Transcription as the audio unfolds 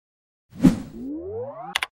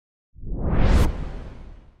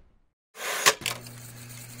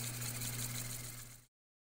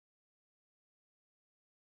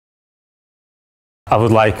I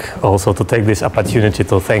would like also to take this opportunity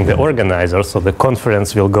to thank the organizers. So the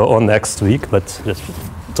conference will go on next week, but just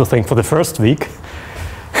to thank for the first week.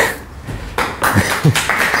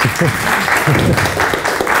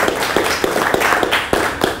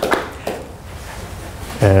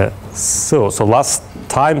 So last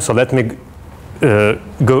time, so let me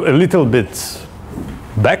go a little bit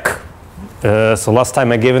back. So last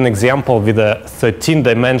time I gave an example with a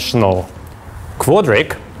 13-dimensional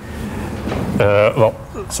quadric. Well,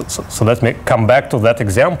 so let me come back to that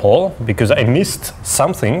example, because I missed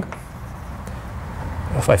something.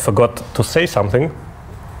 If I forgot to say something.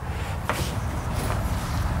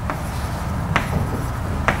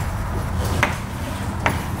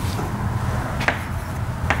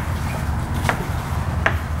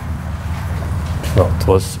 No, it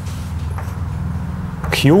was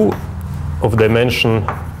Q of dimension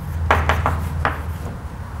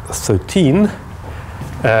 13.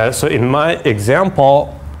 So in my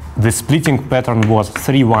example, the splitting pattern was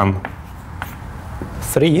 3, 1,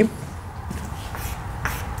 3.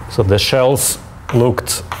 So the shells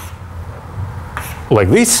looked like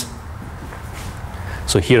this.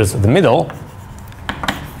 So here's the middle.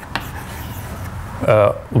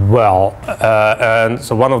 And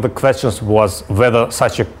so one of the questions was whether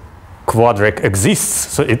such a quadric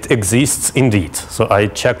exists. So it exists indeed. So I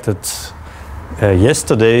checked it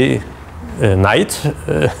yesterday night.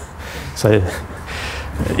 So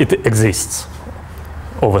it exists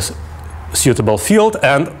over a suitable field,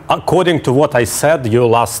 and according to what I said you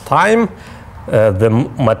last time, the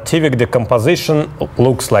motivic decomposition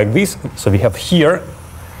looks like this. So we have here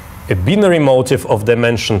a binary motif of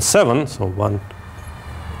dimension 7, so 1,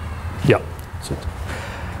 yeah.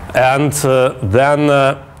 And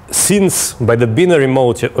then since by the binary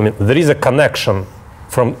motif, I mean, there is a connection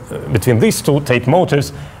from between these two Tate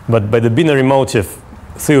motifs, but by the binary motif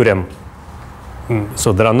theorem,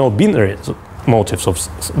 so there are no binary motifs of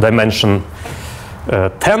dimension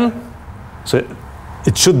 10. So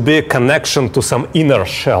it should be a connection to some inner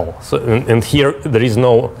shell. So and here there is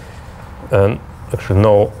no actually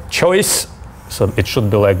no choice. So it should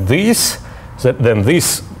be like this. So then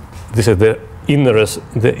this is the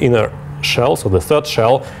inner shell, so the third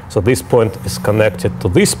shell. So this point is connected to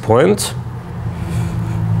this point.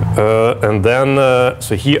 And then,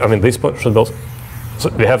 so here, I mean, this point should also, so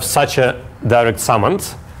we have such a direct summand,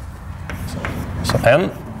 so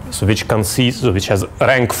N, so which consists, so which has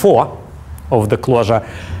rank 4 of the closure.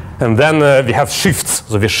 And then we have shifts,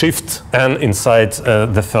 so we shift N inside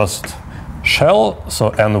the first shell,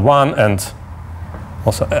 so N1 and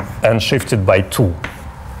also N shifted by 2.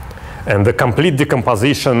 And the complete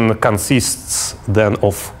decomposition consists then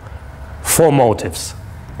of 4 motifs.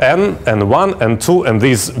 N, N1, N2, and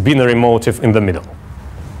this binary motif in the middle.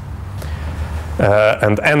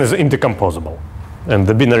 And N is indecomposable. And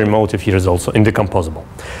the binary motif here is also indecomposable.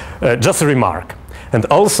 Just a remark. And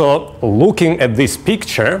also, looking at this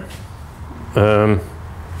picture,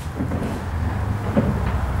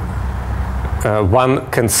 one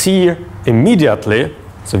can see immediately,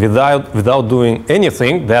 so without doing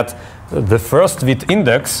anything, that the first bit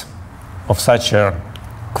index of such a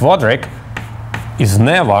quadric is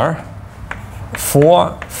never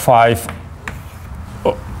 4, 5,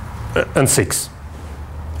 and 6.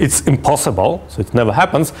 It's impossible, so it never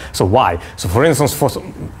happens. So why? So for instance,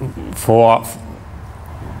 for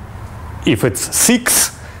if it's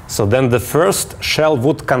 6, so then the first shell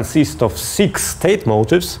would consist of 6 Tate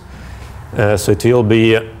motifs. So it will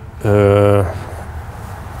be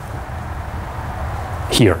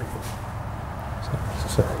here.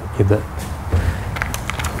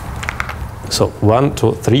 So 1,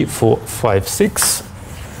 2, 3, 4, 5, 6.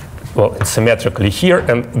 Well, it's symmetrically here,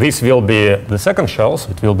 and this will be the second shell, so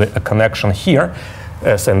it will be a connection here,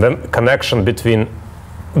 and then connection between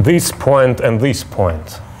this point and this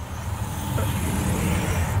point.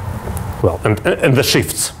 Well, and the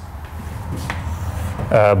shifts.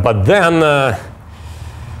 But then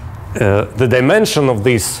the dimension of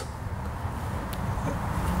this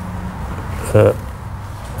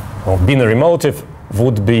binary motif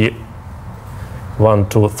would be 1,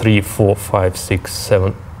 2, 3, 4, 5, 6,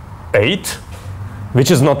 7, 8,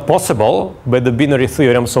 which is not possible by the binary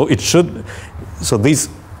theorem. So it should, so this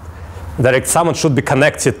direct summand should be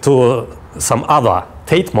connected to some other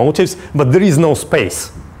Tate motifs, but there is no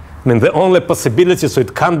space. I mean, the only possibility, so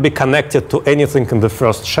it can't be connected to anything in the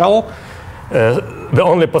first shell. The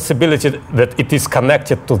only possibility that it is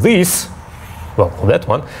connected to this, well, that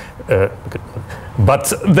one,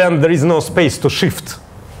 But then there is no space to shift.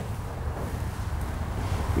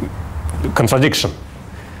 Contradiction.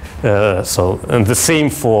 And the same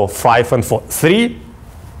for 5 and 4. 3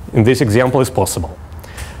 in this example is possible.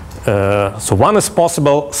 So 1 is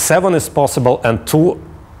possible, 7 is possible, and 2.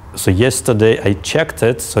 So yesterday I checked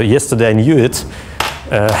it. So yesterday I knew it.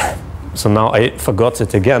 So now I forgot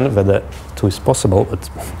it again, whether 2 is possible, but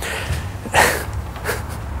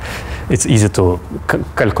it's easy to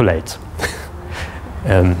calculate.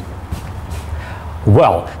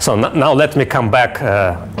 Well, so now let me come back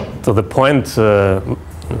to the point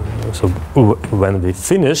when we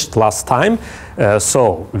finished last time.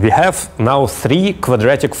 So we have now 3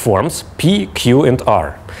 quadratic forms, P, Q, and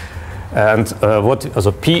R. And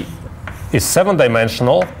so P is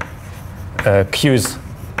 7-dimensional, Q is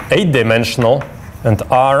 8-dimensional, and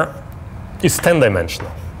R is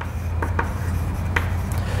 10-dimensional.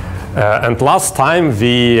 And last time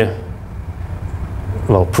we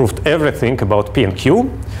proved everything about P and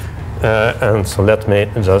Q. And so let me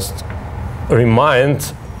just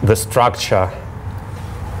remind the structure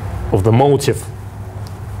of the motive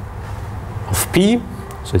of P.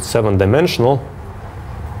 So it's 7-dimensional.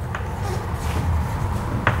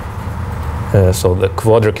 So the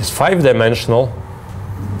quadratic is 5-dimensional.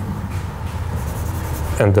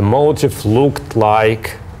 And the motive looked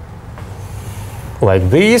like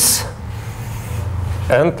this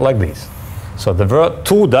and like this. So there were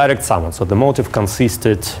 2 direct summands. So the motive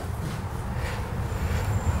consisted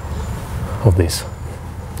of this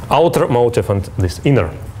outer motive and this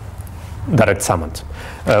inner direct summand.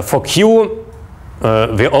 For Q,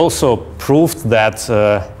 we also proved that,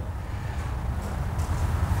 so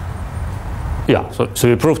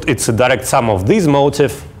we proved it's a direct sum of this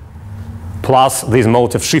motive plus this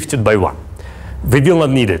motive shifted by 1. We will not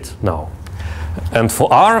need it now. And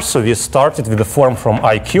for R, so we started with the form from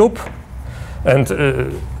I cube. And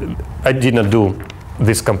I did not do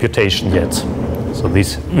this computation yet. So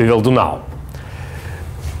this we will do now.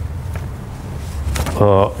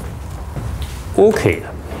 OK.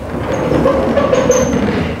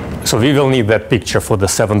 So we will need that picture for the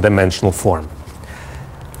 7-dimensional form.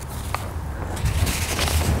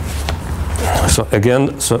 So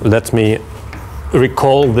again, so let me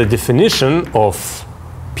recall the definition of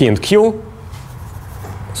P and Q.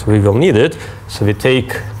 So we will need it. So we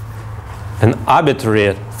take an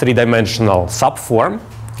arbitrary 3-dimensional subform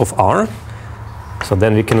of R. So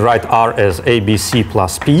then we can write R as ABC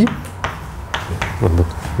plus P, with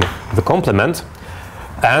the complement.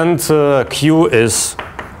 And Q is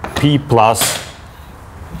P plus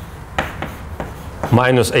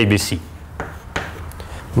minus ABC.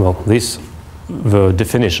 Well, these were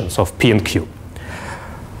definitions of P and Q.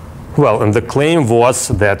 Well, and the claim was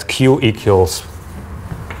that Q equals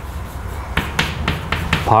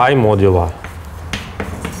pi modulo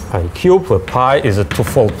I cube, where pi is a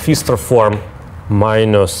twofold Pfister form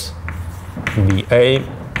minus BA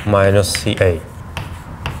minus CA.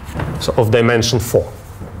 So of dimension 4.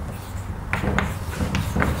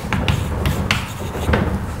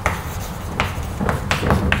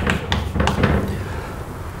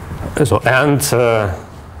 So, and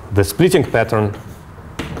the splitting pattern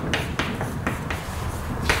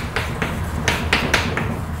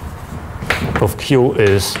of Q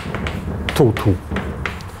is 2, 2.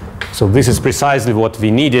 So this is precisely what we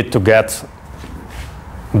needed to get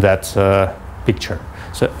that picture.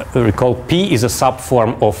 So recall P is a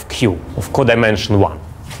subform of Q, of codimension 1.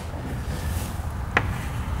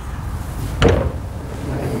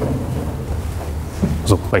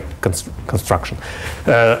 So like construction.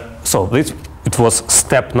 So it was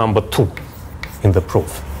step number 2 in the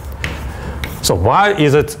proof. So why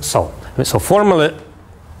is it so? So formally,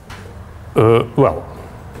 well,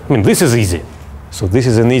 I mean, this is easy. So this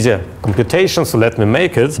is an easier computation, so let me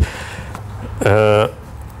make it.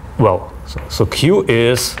 Well, so Q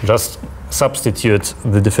is, just substitute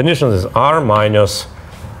the definition is R minus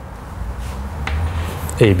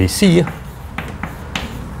ABC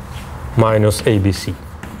minus ABC.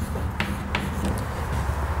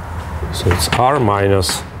 So it's R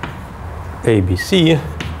minus ABC,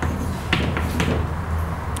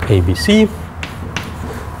 ABC.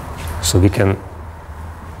 So we can,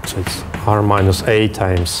 so it's R minus A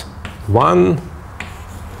times 1,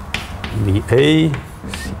 BA,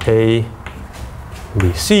 CA,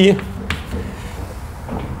 BC.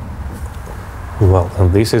 Well,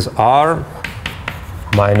 and this is R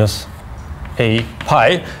minus A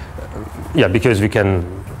pi. Yeah, because we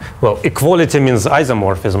can, well, equality means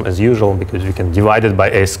isomorphism as usual, because we can divide it by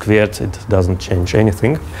A squared. It doesn't change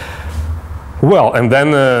anything. Well, and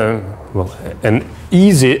then well, an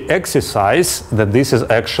easy exercise that this is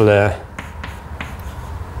actually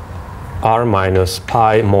r minus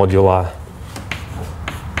pi modulo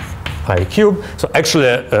I cube. So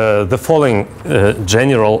actually, the following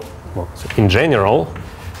general, well, in general,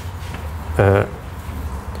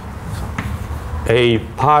 a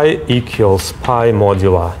pi equals pi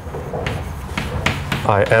modulo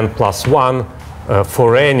I n plus 1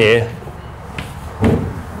 for any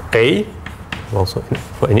a, also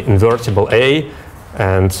for any invertible a,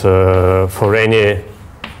 and for any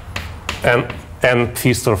n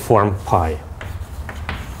Pfister form pi.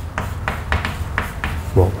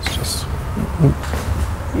 Well, it's just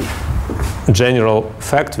general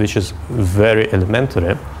fact which is very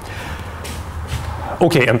elementary.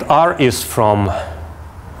 Okay, and r is from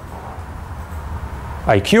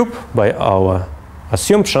I cube by our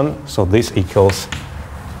assumption, so this equals,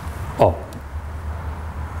 oh,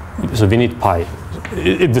 so we need pi.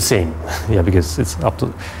 It's the same, yeah, because it's up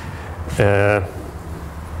to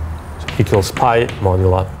equals pi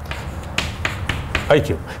modulo I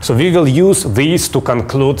cube. So we will use these to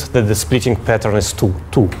conclude that the splitting pattern is 2.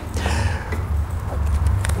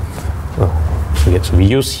 So we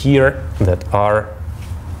use here that r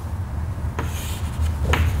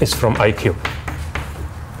is from I cube.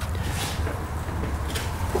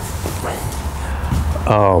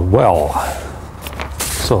 Well,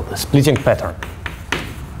 so the splitting pattern.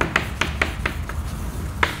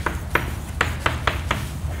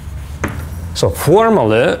 So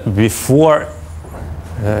formally, before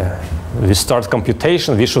we start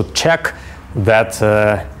computation, we should check that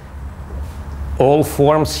all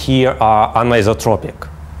forms here are anisotropic.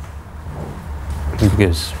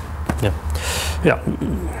 Because, yeah.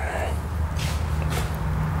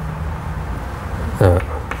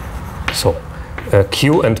 So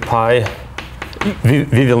q and pi,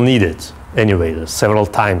 we will need it anyway several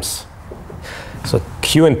times. So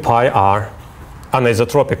q and pi are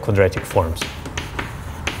anisotropic quadratic forms.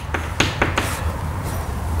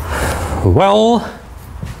 Well,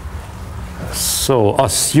 so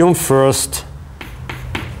assume first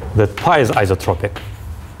that pi is isotropic.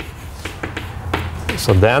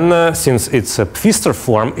 So then, since it's a Pfister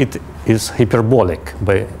form, it is hyperbolic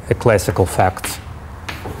by a classical fact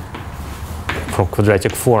from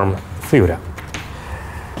quadratic form theory.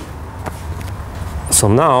 So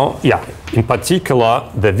now, yeah, in particular,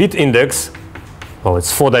 the width index, well,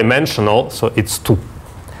 it's 4-dimensional, so it's 2.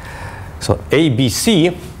 So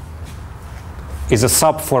ABC is a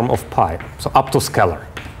subform of pi, so up to scalar.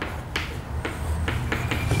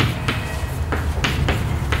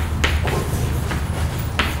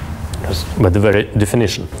 Yes, by the very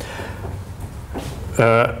definition.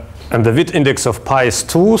 And the width index of pi is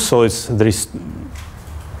 2, so it's it's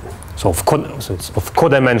of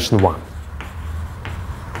codimension 1.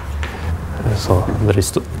 So there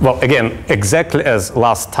is two. Well, again, exactly as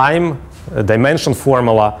last time, dimension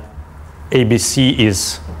formula ABC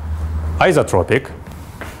is isotropic.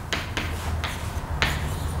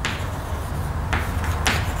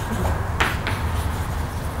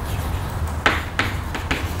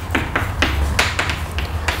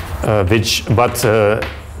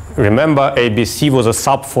 Remember, ABC was a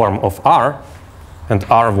subform of R, and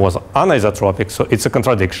R was anisotropic, so it's a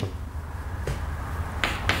contradiction.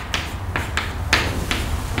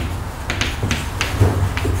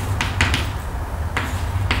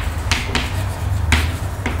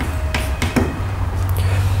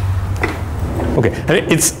 Okay,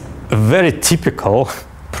 it's a very typical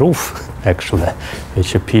proof, actually,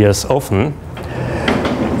 which appears often.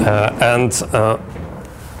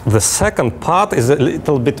 The second part is a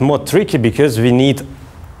little bit more tricky because we need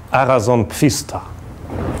Arazon Pfister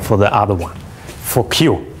for the other one, for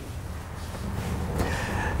Q.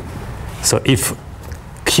 So if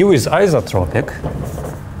Q is isotropic,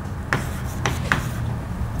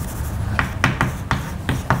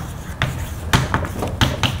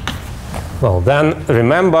 well, then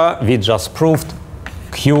remember we just proved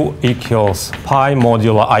Q equals pi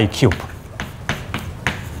modulo I cube.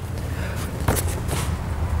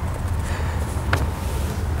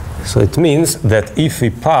 So it means that if we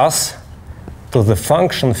pass to the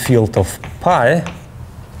function field of pi,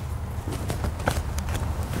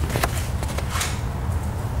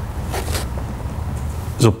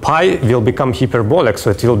 so pi will become hyperbolic,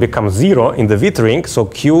 so it will become 0 in the width ring, so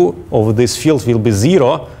Q over this field will be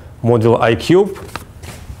 0 modulo I cube.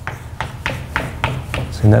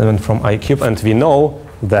 So an element from I cube, and we know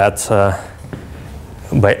that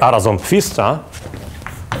by Arazon Pfister,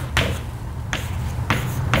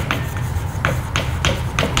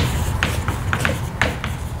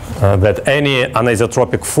 that any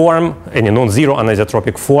anisotropic form, any non-zero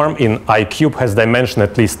anisotropic form in I cube has dimension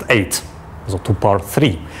at least 8, so 2 power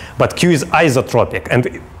 3. But Q is isotropic and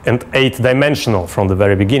 8-dimensional from the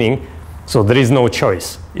very beginning, so there is no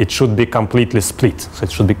choice. It should be completely split, so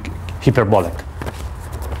it should be hyperbolic,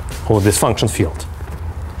 or this function field.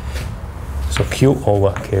 So Q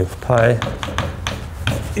over K of pi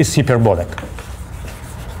is hyperbolic.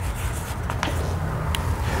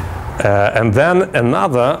 And then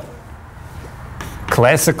another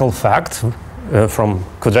classical fact from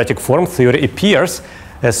quadratic form theory appears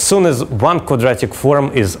as soon as one quadratic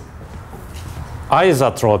form is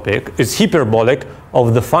isotropic, is hyperbolic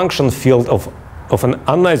of the function field of an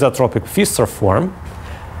anisotropic Pfister form,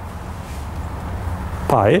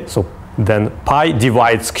 pi, so then pi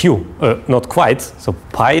divides Q, not quite, so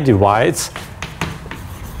pi divides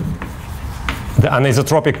the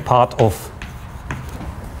anisotropic part of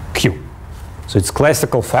Q. So it's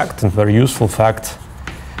classical fact and very useful fact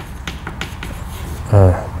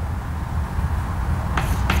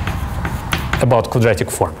about quadratic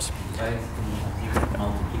forms.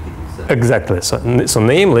 Exactly. So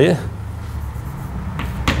namely,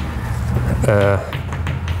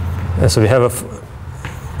 so we have a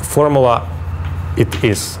formula. It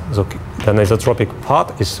is so the anisotropic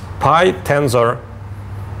part is pi tensor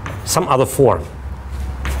some other form.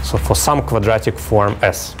 So for some quadratic form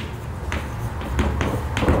S.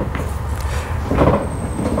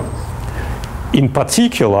 In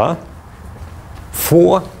particular,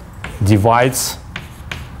 4 divides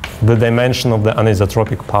the dimension of the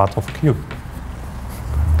anisotropic part of Q.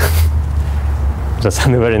 Just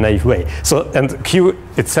in a very naive way. So, and Q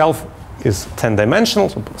itself is 10-dimensional,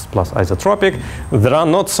 so plus isotropic. There are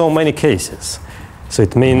not so many cases. So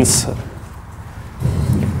it means,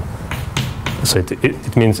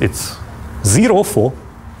 it means it's 0 for.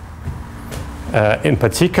 In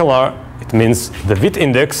particular, it means the width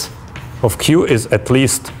index of Q is at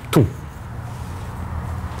least 2.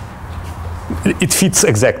 It fits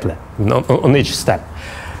exactly on each step.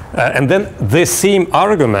 And then the same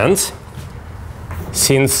argument,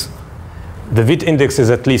 since the width index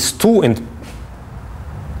is at least 2 and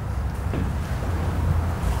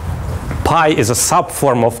pi is a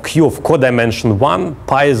subform of Q of codimension 1,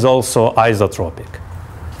 pi is also isotropic.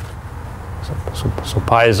 So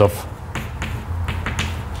pi is of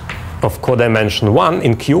codimension 1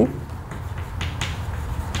 in Q.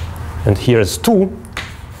 And here is 2.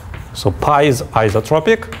 So pi is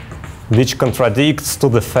isotropic, which contradicts to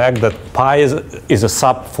the fact that pi is a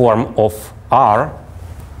subform of R,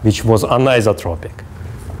 which was anisotropic.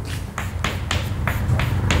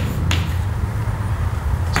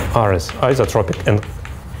 So R is isotropic, and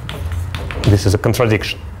this is a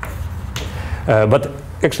contradiction. But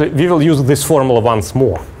actually, we will use this formula once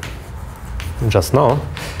more, just now.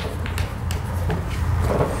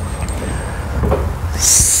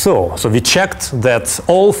 So we checked that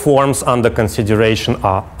all forms under consideration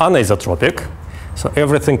are anisotropic. So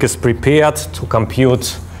everything is prepared to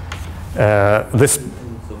compute this.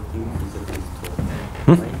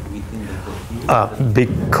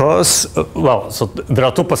 Because, well, so there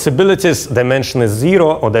are 2 possibilities. Dimension is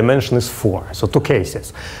 0 or dimension is 4. So 2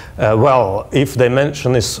 cases. Well, if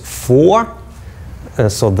dimension is 4,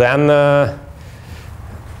 so then,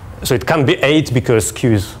 so it can be 8 because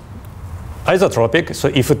Q is isotropic. So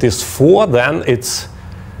if it is 4, then it's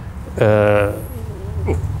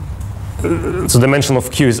so dimension of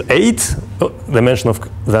Q is 8. Dimension of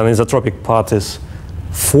the anisotropic part is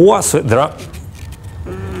 4. So there are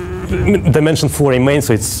dimension 4 remains.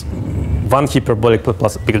 So it's 1 hyperbolic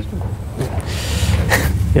plus because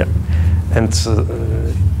yeah. And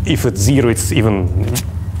if it's 0, it's even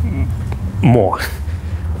more.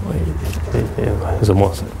 The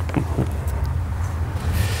more.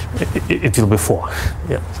 It will be 4.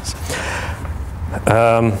 Yeah.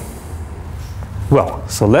 Well,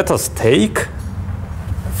 so let us take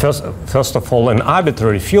first of all an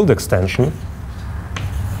arbitrary field extension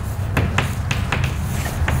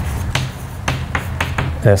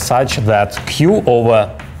such that Q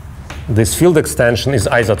over this field extension is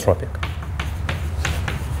isotropic.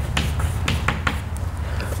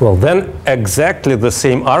 Well, then exactly the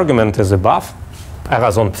same argument as above,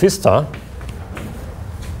 Arazon Pfister,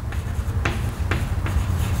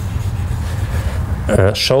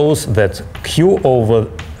 shows that Q over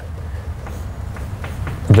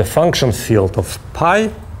the function field of pi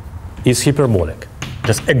is hyperbolic.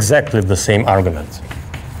 Just exactly the same argument.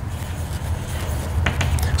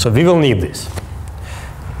 So we will need this.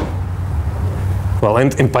 Well,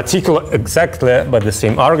 and in particular, exactly by the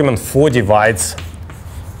same argument, 4 divides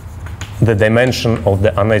the dimension of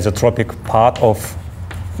the anisotropic part of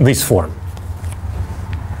this form.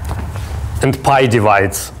 And pi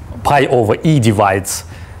over E divides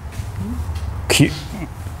Q,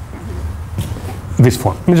 this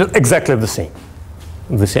form. It's exactly the same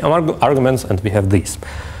arguments, and we have these.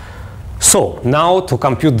 So now to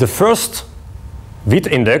compute the first width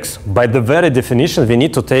index, by the very definition, we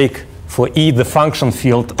need to take for E the function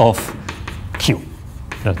field of Q.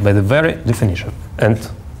 Just by the very definition, and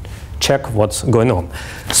check what's going on.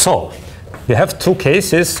 So we have two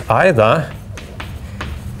cases: either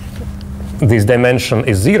this dimension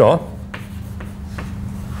is 0,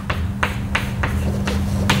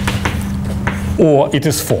 or it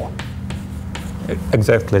is 4,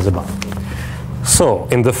 exactly as above. So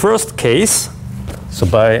in the first case, so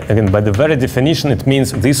by the very definition, it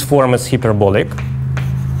means this form is hyperbolic.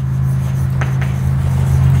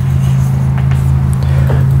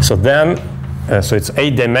 So then, so it's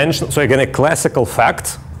 8 dimensional. So again, a classical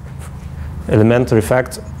fact, elementary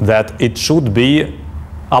fact, that it should be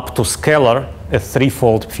up to scalar a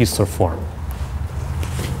threefold Pfister form.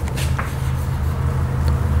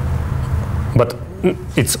 But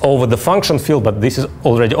it's over the function field, but this is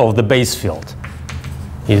already over the base field.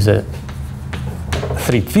 Is a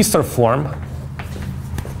 3 Pfister form,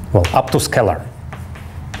 well, up to scalar.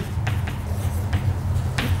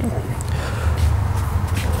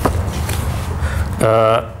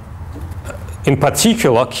 In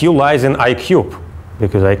particular, Q lies in I cube,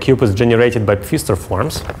 because I cube is generated by Pfister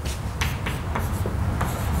forms.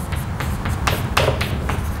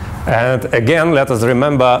 And again, let us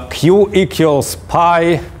remember Q equals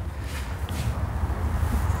pi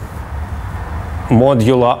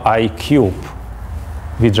modulo I cube.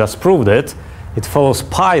 We just proved it. It follows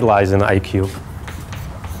pi lies in I cube.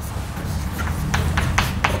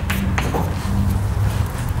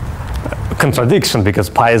 Contradiction, because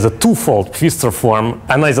pi is a twofold Pfister form,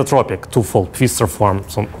 anisotropic twofold Pfister form,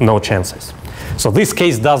 so no chances. So this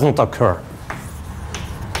case does not occur.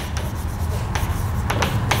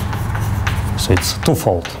 So it's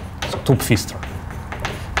twofold, so 2 Pfister.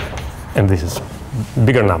 And this is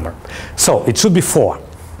bigger number. So it should be 4.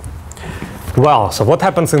 Well, so what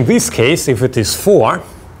happens in this case if it is 4?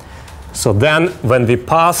 So then when we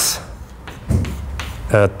pass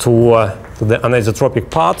to the anisotropic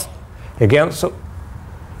part, again, so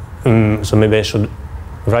maybe I should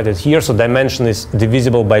write it here. So dimension is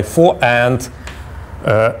divisible by 4, and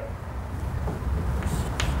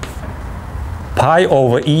pi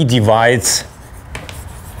over E divides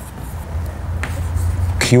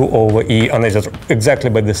Q over E anisotropic, exactly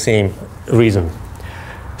by the same reason.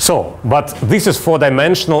 So, but this is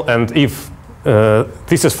 4-dimensional, and if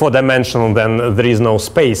this is 4-dimensional, then there is no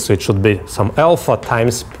space, so it should be some alpha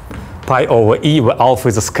times pi over E, where alpha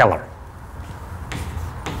is a scalar.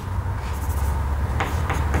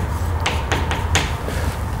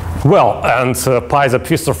 Well, and pi is a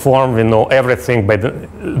Pfister form, we know everything, but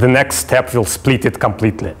the next step will split it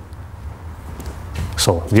completely.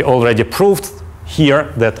 So we already proved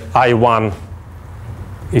here that I1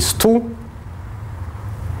 is 2.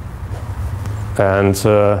 And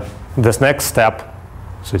this next step,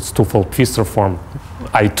 so it's twofold Pfister form,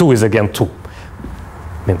 I2 is again 2.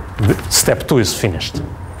 I mean, step 2 is finished.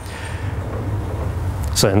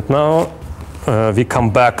 So, and now we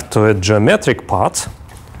come back to a geometric part.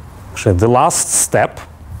 Actually, the last step.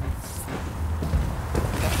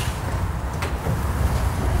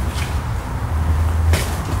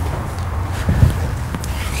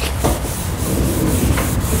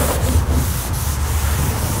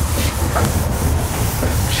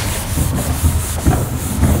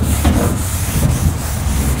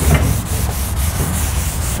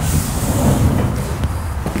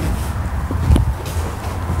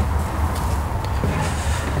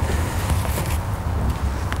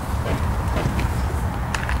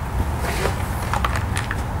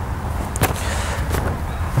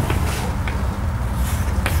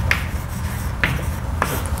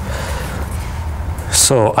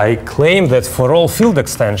 So I claim that for all field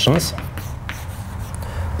extensions,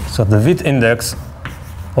 so the width index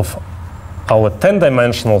of our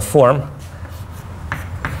 10-dimensional form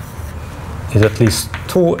is at least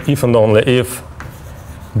 2 if and only if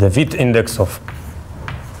the width index of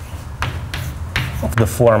the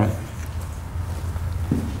form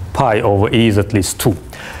pi over E is at least 2.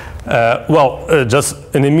 Just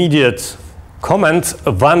an immediate comment.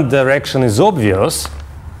 One direction is obvious.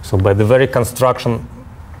 So by the very construction,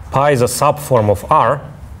 pi is a subform of R.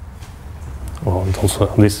 Well, and also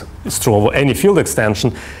this is true over any field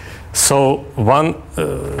extension. So one,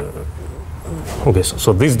 okay,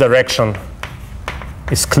 so this direction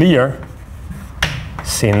is clear,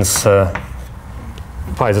 since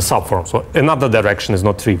pi is a subform. So another direction is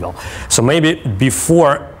not trivial. So maybe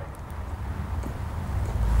before,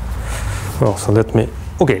 well, so let me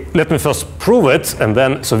first prove it, and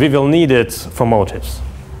then, so we will need it for motives.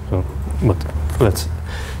 So, but let's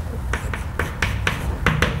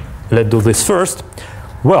do this first.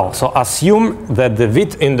 Well, so assume that the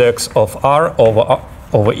width index of R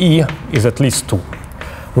over E is at least 2.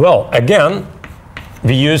 Well, again,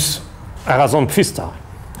 we use Rason-Pfister,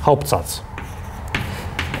 Hauptsatz.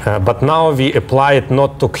 But now we apply it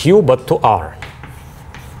not to Q, but to R.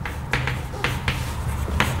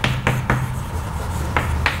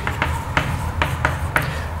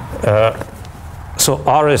 So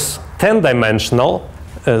R is 10-dimensional.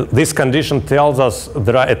 This condition tells us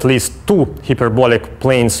there are at least 2 hyperbolic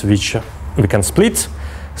planes which we can split.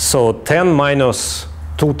 So 10 minus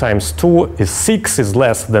 2 times 2 is 6, is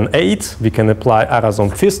less than 8. We can apply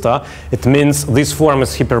Rason-Pfister. It means this form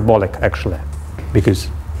is hyperbolic, actually, because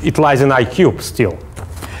it lies in I cube still.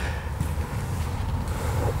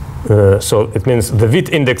 So it means the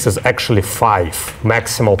width index is actually 5,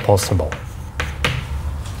 maximal possible.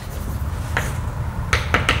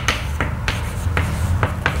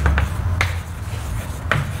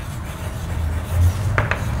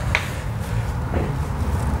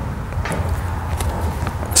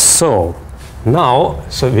 So now,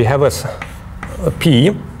 so we have a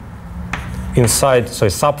P inside, so a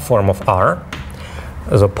subform of R.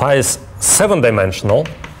 So pi is 7-dimensional.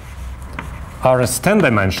 R is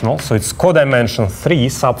 10-dimensional, so it's codimension 3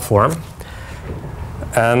 subform.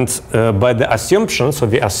 And by the assumption, so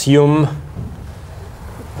we assume,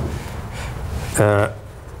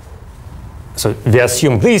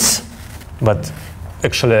 this, but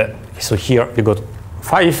actually, so here we got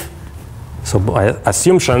 5. So by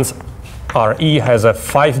assumptions, RE has a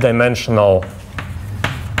 5-dimensional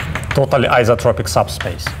totally isotropic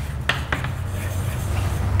subspace.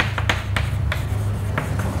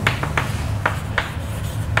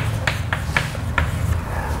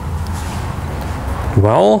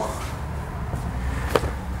 Well,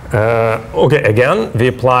 okay, again, we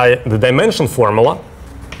apply the dimension formula.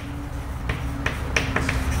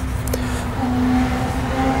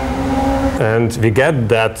 And we get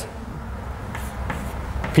that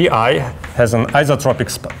Pi has an isotropic,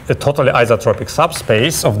 a totally isotropic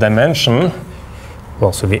subspace of dimension.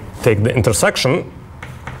 Well, so we take the intersection.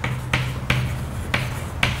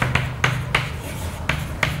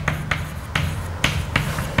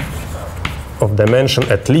 Of dimension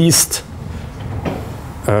at least,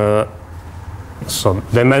 so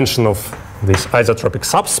dimension of this isotropic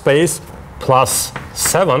subspace plus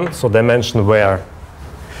 7, so dimension where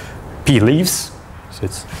P leaves. So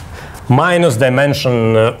it's minus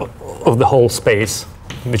dimension of the whole space,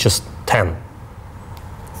 which is 10.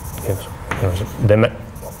 Yes.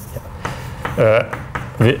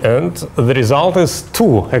 And the result is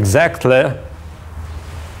 2, exactly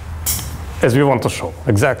as we want to show,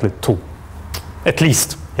 exactly 2. At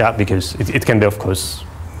least, yeah, because it can be, of course.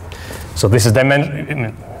 So this is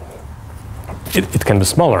dimension. It can be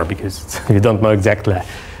smaller because we don't know exactly.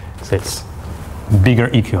 So it's bigger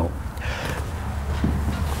equal.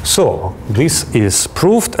 So this is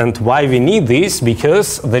proved, and why we need this?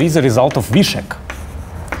 Because there is a result of Vyšek.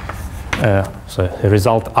 So a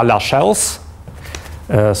result a la Shells,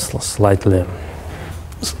 slightly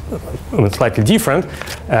different,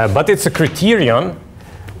 but it's a criterion.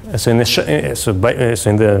 So in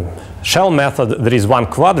the shell method, there is one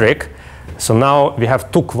quadric. So now we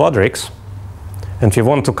have 2 quadrics, and we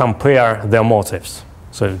want to compare their motives.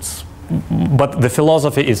 So it's, but the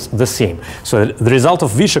philosophy is the same. So the result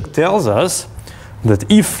of Vyšek tells us that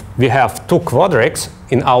if we have 2 quadrics,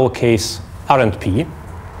 in our case R and P.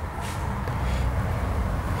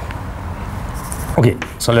 Okay,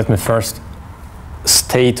 so let me first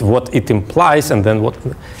state what it implies, and then what.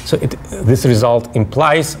 So this result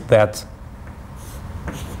implies that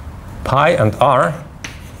pi and R,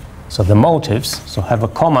 so the motives, so have a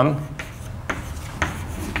common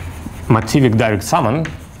motivic direct summon.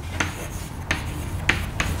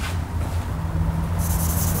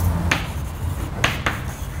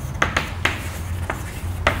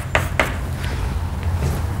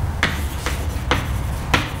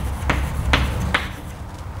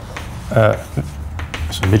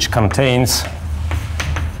 So which contains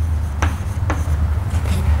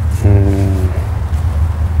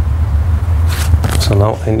so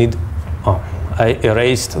now I need, I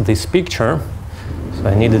erased this picture, so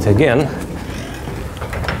I need it again.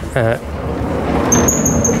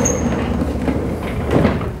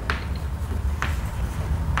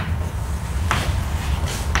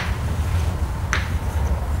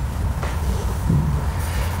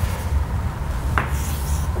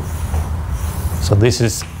 So this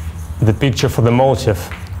is the picture for the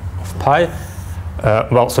motif of pi.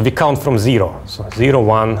 Well, so we count from 0. So 0,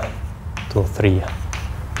 1, 2, 3,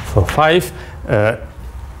 4, 5,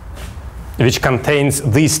 which contains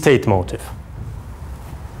the state motif.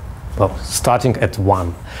 Well, starting at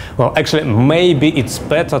 1. Well, actually, maybe it's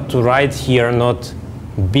better to write here not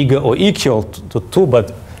bigger or equal to 2,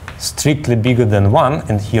 but strictly bigger than 1,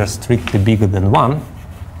 and here strictly bigger than 1,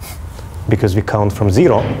 because we count from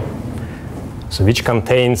 0. So which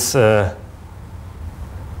contains so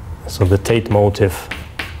the Tate motif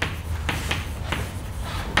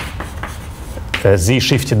z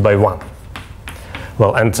shifted by 1.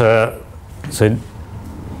 Well, and so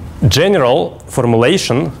general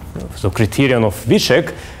formulation, so criterion of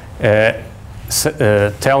Vyshek,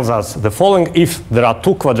 tells us the following: if there are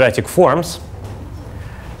two quadratic forms,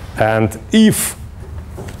 and if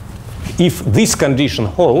this condition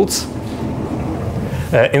holds,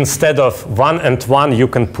 instead of 1 and 1 you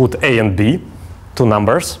can put a and b, two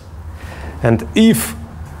numbers, and if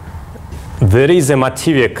there is a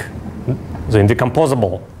Mativik, the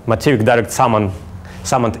indecomposable Mativik direct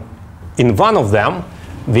summoned in one of them,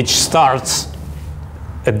 which starts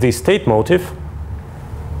at this state motif,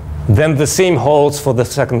 then the same holds for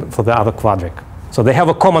the other quadric. So they have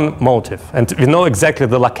a common motif, and we know exactly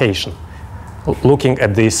the location. Looking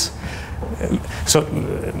at this, so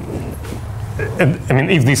I mean,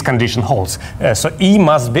 if this condition holds, so E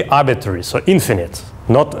must be arbitrary, so infinite.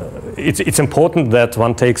 Not, it's important that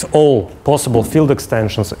one takes all possible field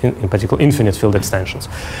extensions, in particular infinite field extensions.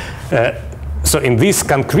 So in this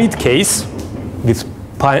concrete case, with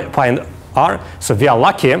pi and r, so we are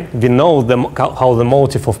lucky. We know how the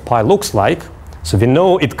motif of pi looks like. So we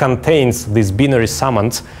know it contains these binary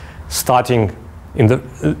summands starting in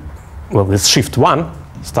the well, this shift 1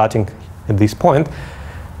 starting at this point.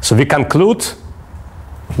 So we conclude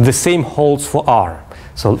the same holds for r.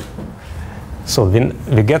 So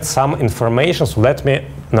we get some information. So let me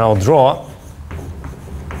now draw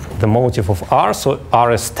the motif of r. So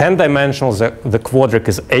r is 10-dimensional. The quadric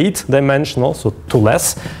is 8-dimensional, so 2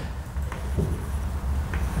 less.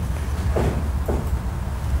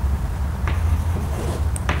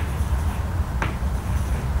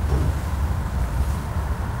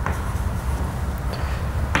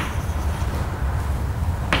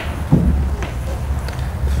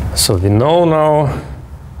 So we know now,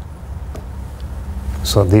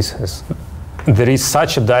 so this is, there is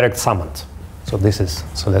such a direct summand. So this is,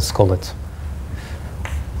 so let's call it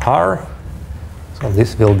R. So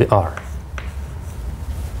this will be R.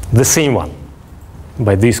 The same one,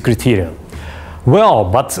 by this criterion. Well,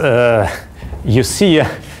 but you see,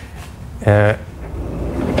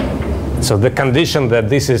 so the condition that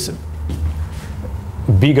this is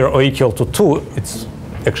bigger or equal to 2, it's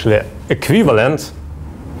actually equivalent,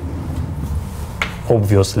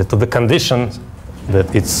 obviously, to the condition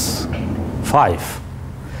that it's 5.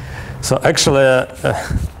 So actually,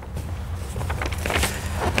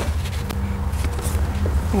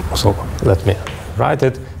 so let me write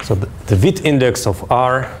it. So the width index of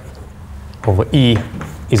R over E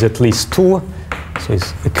is at least 2. So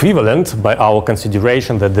it's equivalent by our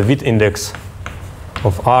consideration that the width index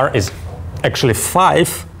of R is actually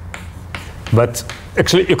 5. But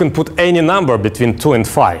actually, you can put any number between 2 and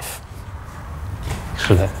 5.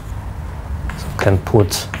 Actually, so can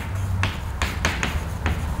put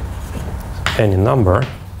any number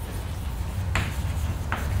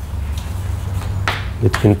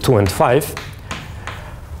between 2 and 5.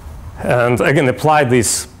 And again, apply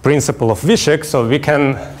this principle of Vyshek. So we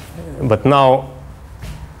can, but now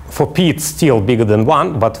for P it's still bigger than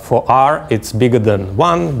 1, but for R it's bigger than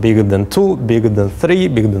 1, bigger than 2, bigger than 3,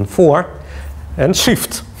 bigger than 4, and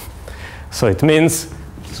shift. So it means,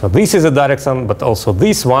 so this is a direct sum, but also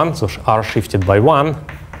this one, so R shifted by 1,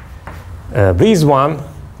 this one,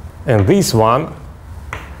 and this one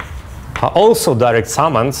are also direct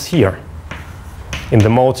summands here in the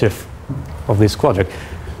motif of this quadric.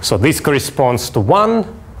 So this corresponds to 1,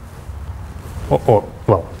 or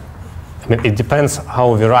well, I mean, it depends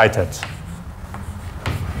how we write it.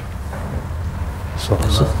 So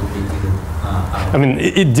I mean,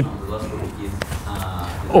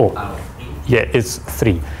 oh, yeah, it's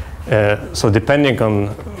 3. So depending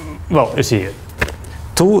on, well, you see,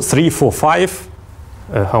 2, 3, 4, 5.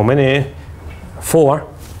 How many? 4,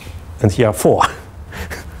 and here 4.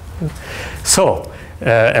 So,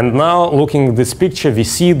 and now looking at this picture, we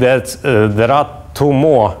see that there are 2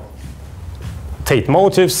 more Tate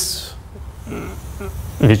motifs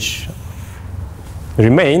which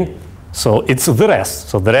remain. So it's the rest.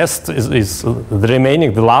 So the rest is the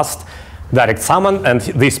remaining, the last direct summand, and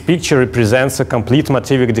this picture represents a complete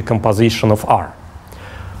Mativik decomposition of R.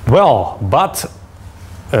 Well, but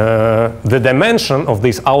the dimension of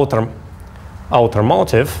this outer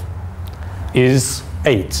motive is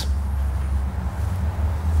 8.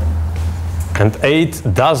 And 8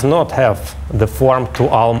 does not have the form to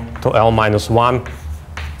L minus 1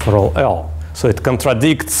 for all L. So it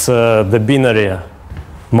contradicts the binary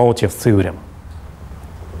motive theorem.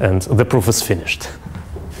 And the proof is finished.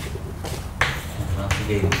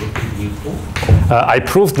 I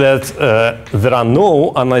proved that there are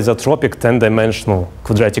no anisotropic 10-dimensional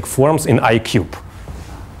quadratic forms in I cube.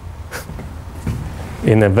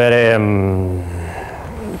 In a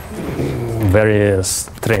very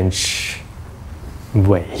strange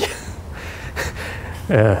way.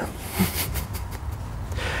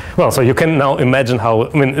 Well, so you can now imagine how,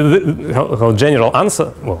 I mean, how general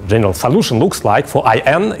answer, well, general solution looks like for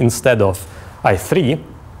IN instead of I3.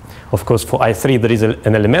 Of course, for I3 there is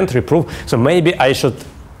an elementary proof. So maybe I should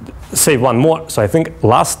say one more. So I think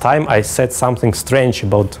last time I said something strange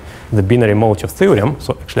about the binary motive theorem.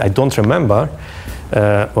 So actually I don't remember.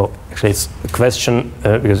 Well, actually it's a question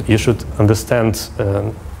because you should understand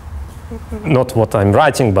not what I'm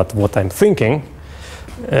writing, but what I'm thinking.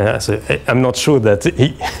 So I'm not sure that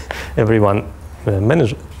everyone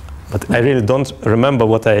managed, but I really don't remember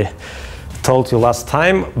what I told you last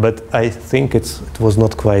time, but I think it was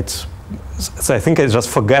not quite, so I think I just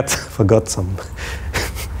forgot some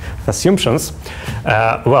assumptions.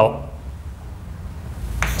 Well,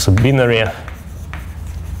 so binary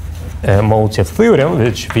motive theorem,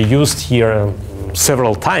 which we used here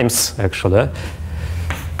several times actually.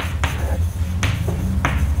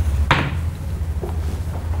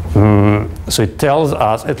 So it tells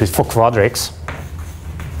us, at least for quadrics,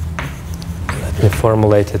 let me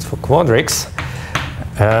formulate it for quadrics.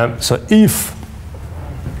 So if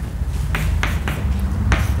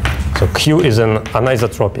Q is an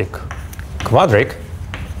anisotropic quadric,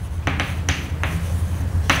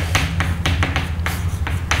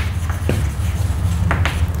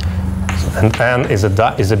 and N is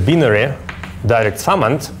a binary direct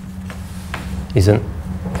summand, is an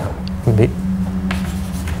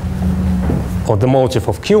or the motive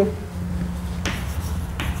of Q,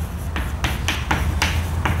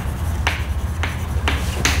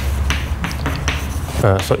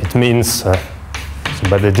 so it means, so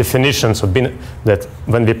by the definition, so that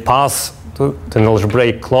when we pass to an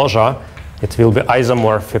algebraic closure, it will be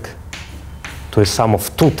isomorphic to a sum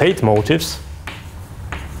of two Tate motives.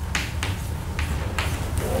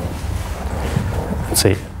 Let's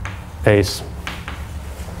say A is.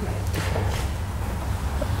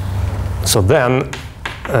 So then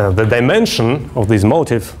the dimension of this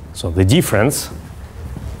motive, so the difference,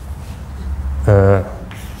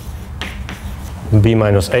 B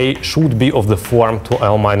minus A should be of the form to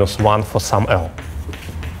L minus 1 for some L.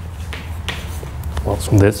 Well,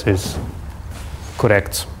 so this is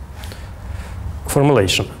correct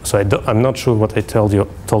formulation. So I'm not sure what I told you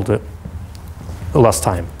last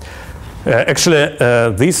time. Actually,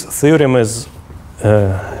 this theorem is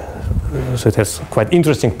so it has quite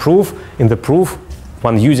interesting proof. In the proof,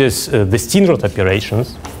 one uses the Steenrod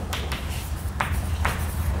operations.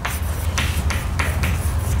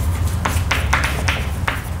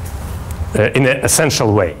 In an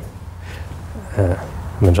essential way.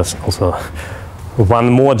 Just also one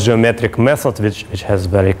more geometric method which has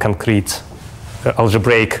very concrete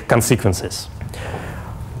algebraic consequences.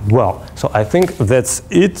 Well, so I think that's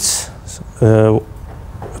it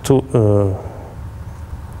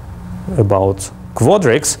about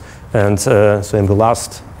quadrics. And so in the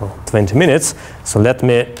last 20 minutes, so let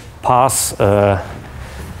me pass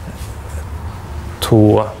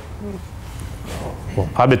to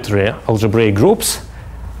arbitrary algebraic groups,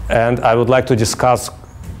 and I would like to discuss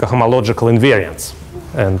homological invariants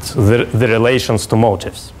and the relations to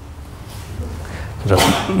motives.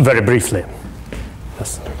 Just very briefly.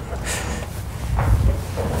 Yes.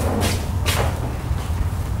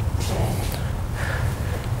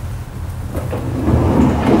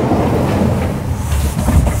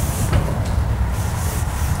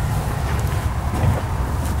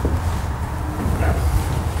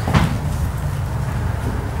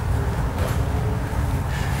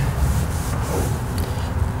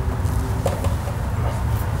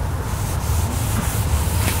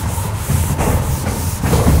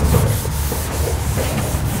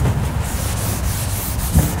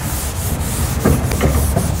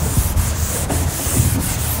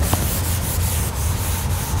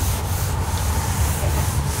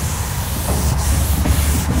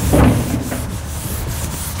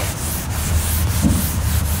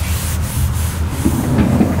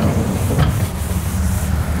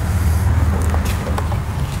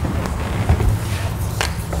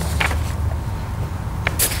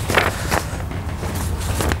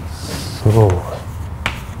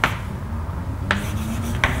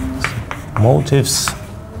 motives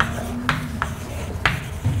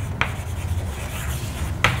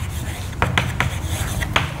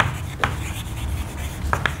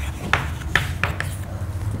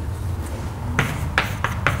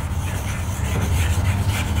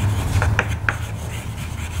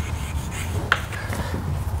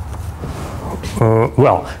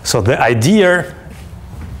well, so the idea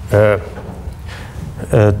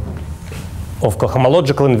of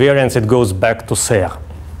cohomological invariance, it goes back to Serre.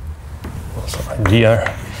 So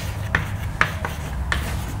idea,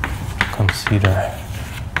 consider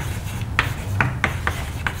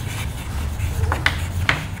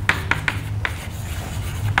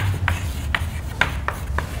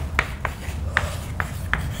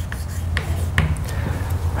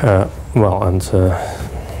well, and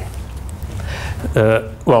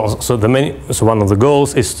well, so one of the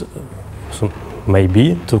goals is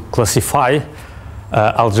maybe to classify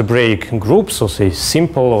algebraic groups, so say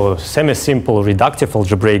simple or semi-simple reductive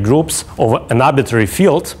algebraic groups of an arbitrary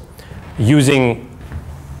field using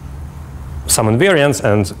some invariance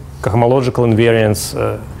and cohomological invariance,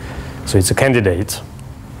 so it's a candidate.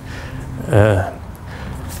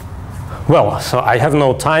 Well, so I have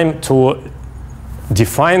no time to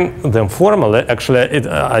define them formally. Actually,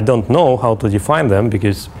 I don't know how to define them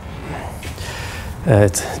because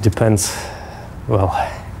it depends. Well,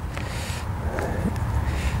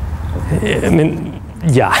 I mean,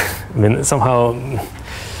 yeah. I mean, somehow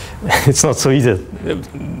it's not so easy.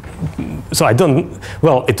 So I don't.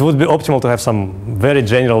 Well, it would be optimal to have some very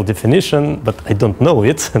general definition, but I don't know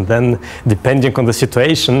it. And then, depending on the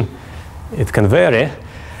situation, it can vary.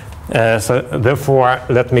 So therefore,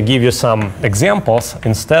 let me give you some examples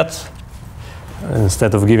instead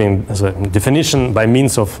of giving the definition by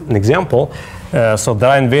means of an example. So there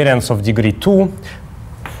are invariants of degree 2.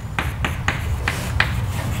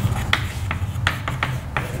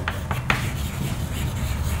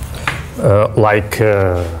 Like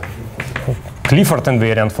Clifford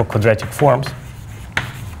invariant for quadratic forms.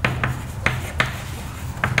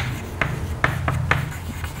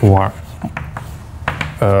 Or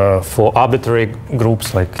for arbitrary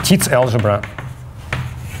groups like Tietz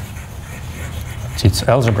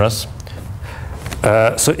algebras.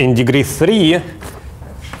 So in degree 3,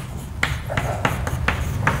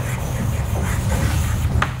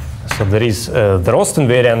 so there is the Rost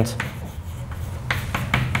invariant.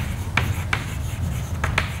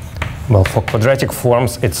 Well, for quadratic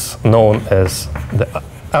forms, it's known as the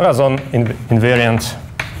Arazon invariant.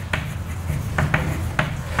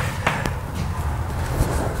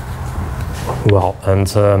 Well, and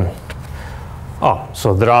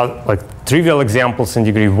so there are like trivial examples in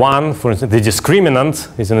degree 1. For instance, the discriminant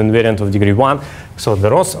is an invariant of degree 1. So the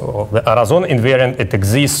Arazon invariant, it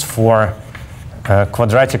exists for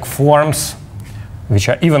quadratic forms which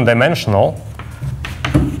are even dimensional,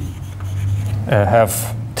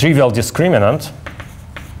 have trivial discriminant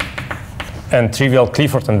and trivial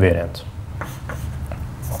Clifford invariant.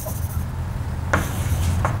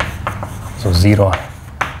 So 0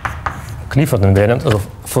 Clifford invariant.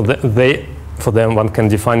 For them, one can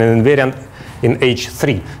define an invariant in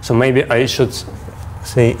H3. So maybe I should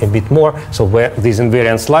say a bit more. So where these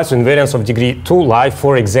invariants lie, so invariants of degree 2 lie,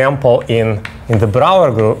 for example, in the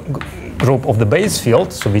Brouwer group of the base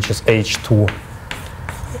field, so which is H2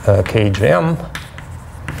 KGM.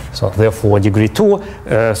 So therefore, degree 2.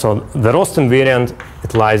 So the Rost invariant,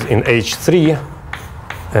 it lies in H3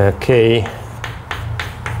 K.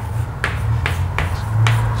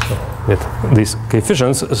 With these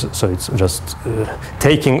coefficients, so it's just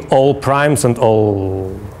taking all primes and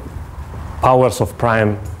all powers of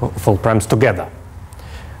all primes together,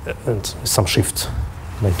 and some shift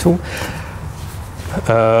by 2.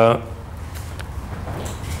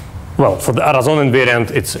 Well, for the Arazon invariant,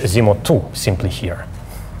 it's Zemo 2 simply here,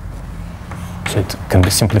 so it can be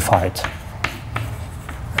simplified.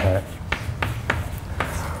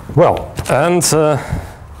 Well, and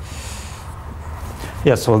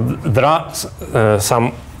yeah, so there are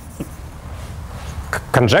some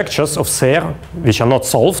conjectures of Serre which are not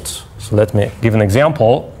solved. So let me give an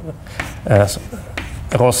example.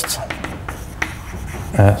 Rost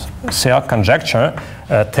Serre conjecture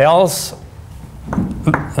tells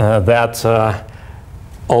that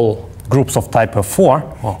all groups of type F4,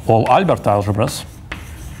 or all Albert algebras,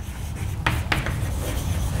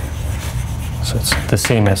 so it's the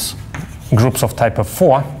same as groups of type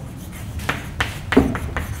F4,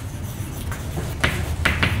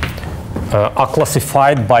 are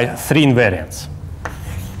classified by 3 invariants.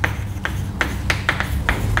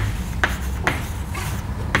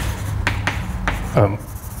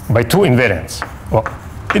 By 2 invariants. Well,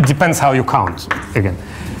 it depends how you count, again.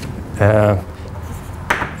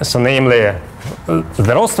 So namely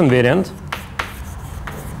the Rost invariant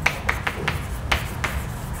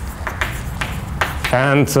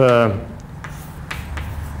and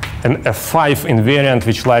an F5 invariant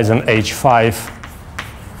which lies in H5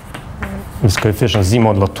 with coefficient Z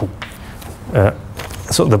modulo 2.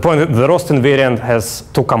 So the point is the Rost invariant has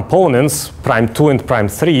two components, prime 2 and prime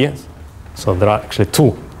 3. So there are actually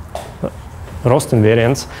two Rost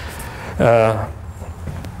invariants.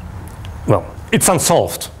 Well, it's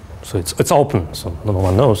unsolved, so it's open, so no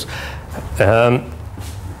one knows.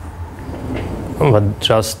 But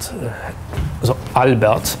just so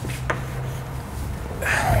Albert.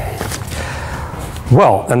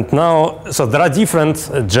 Well, and now, so there are different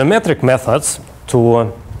geometric methods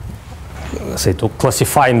to say to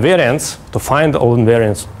classify invariants, to find all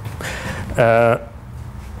invariants.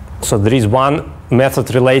 So there is one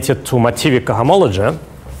method related to Mathieu cohomology,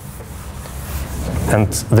 and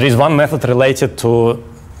there is one method related to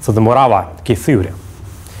the Morava key theory.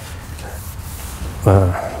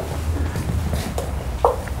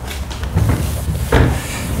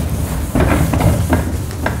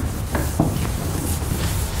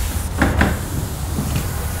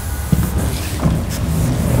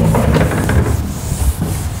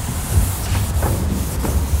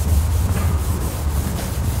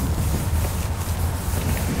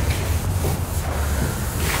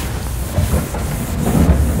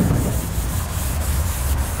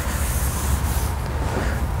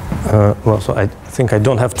 Well, so I think I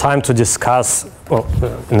don't have time to discuss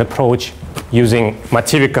an approach using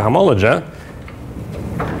Mathieu cohomology.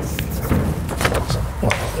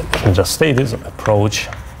 Let me just state this approach,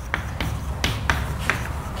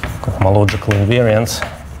 cohomological invariance.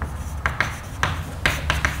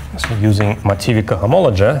 So using Mathieu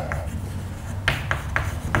cohomology,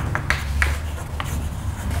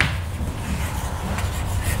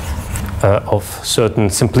 of certain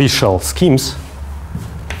simplicial schemes.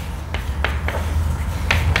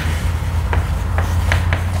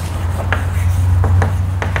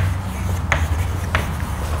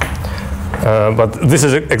 But this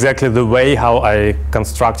is exactly the way how I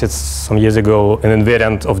constructed some years ago an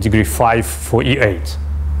invariant of degree 5 for E8.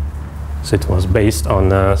 So it was based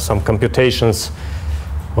on some computations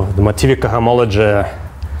of the Mathieu cohomology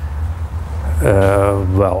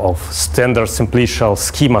of standard simplicial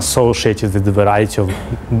scheme associated with the variety of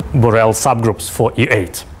Borel subgroups for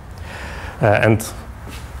E8.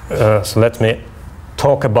 So let me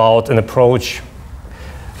talk about an approach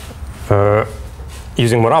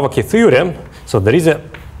using Morava key theorem. So there is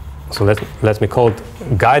so let me call it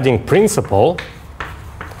guiding principle.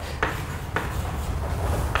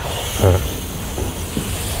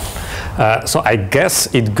 So I guess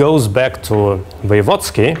it goes back to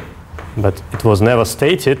Voevodsky, but it was never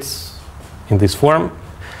stated in this form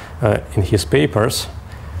in his papers.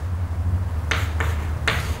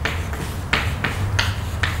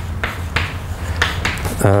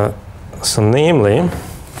 So namely,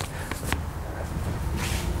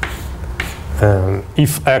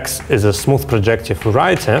 if X is a smooth projective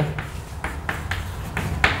variety,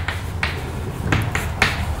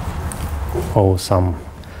 or some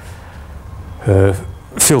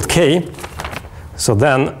field K, so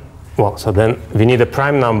then we need a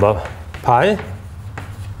prime number pi,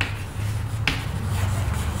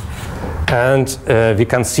 and we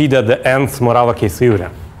consider the nth Morava key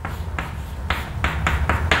theorem.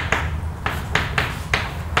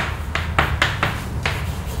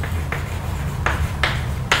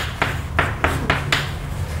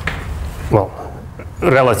 Well,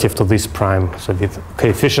 relative to this prime, so with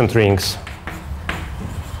coefficient rings.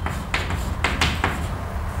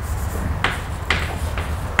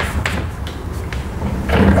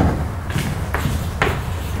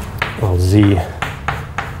 Well, Z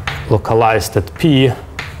localized at P,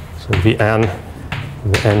 so Vn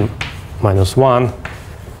minus 1,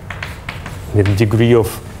 with degree of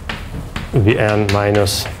Vn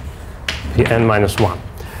minus 1.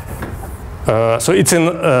 So it's in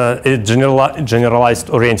a generalized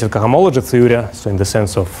oriented cohomology theory, so in the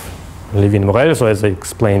sense of Levin-Morel, so as I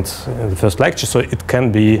explained in the first lecture, so it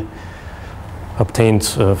can be obtained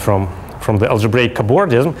from the algebraic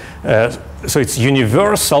cobordism. So it's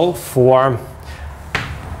universal for,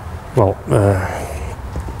 well,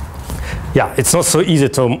 yeah, it's not so easy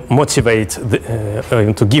to motivate,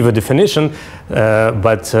 even to give a definition,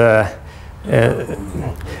 but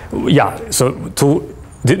yeah, so to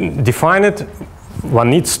define it,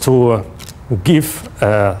 one needs to give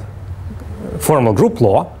a formal group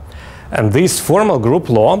law, and this formal group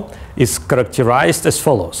law is characterized as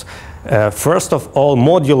follows. First of all,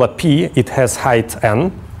 modulo P, it has height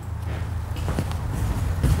n.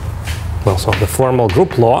 Well, so the formal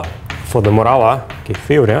group law for the Morava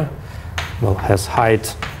K-theory has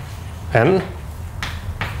height n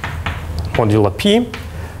modulo p,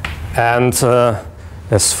 and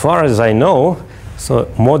as far as I know, so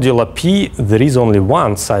modulo p, there is only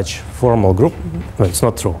one such formal group. No, it's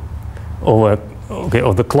not true.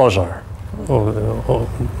 Of the closure of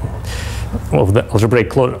the algebraic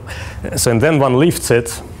closure. So and then one lifts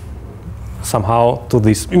it somehow to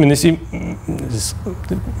this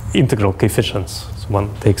integral coefficients. So one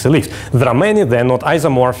takes a lift. There are many. They are not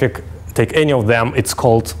isomorphic. Take any of them. It's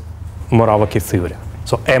called Morava K-theory.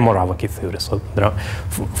 So a Morava K-theory. So there are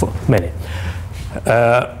many.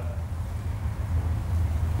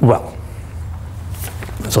 Well,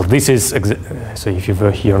 so this is, so if you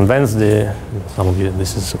were here on Wednesday, some of you,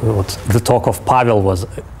 this is what the talk of Pavel was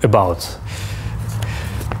about.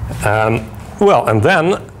 Well, and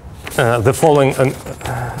then the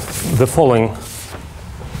following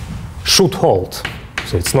should hold.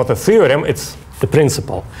 So it's not a theorem, it's the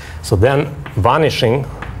principle. So then vanishing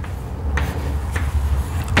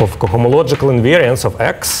of cohomological invariance of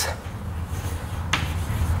X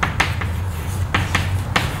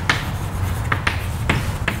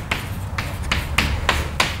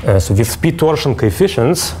so with p torsion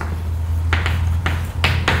coefficients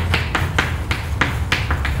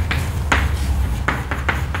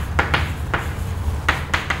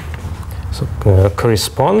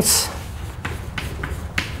corresponds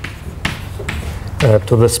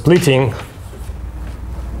to the splitting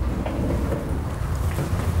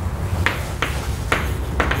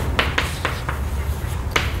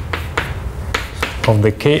of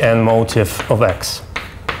the Kn motive of X.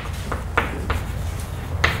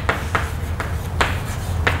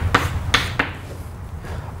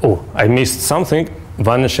 Oh, I missed something,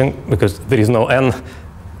 vanishing, because there is no n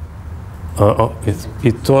with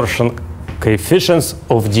p torsion coefficients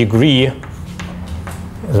of degree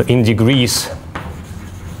in degrees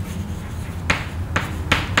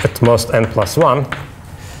at most n plus 1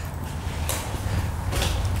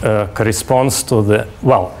 corresponds to the,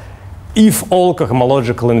 well, if all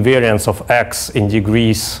cohomological invariants of X in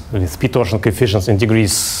degrees with p torsion coefficients in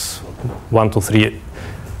degrees 1 to 3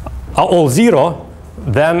 are all 0,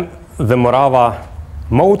 then the Morava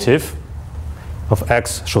motive of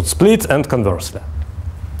X should split, and conversely.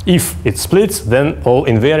 If it splits, then all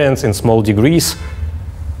invariants in small degrees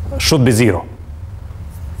should be 0.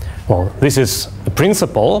 Well, this is a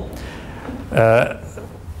principle.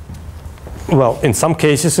 Well, in some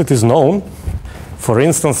cases it is known. For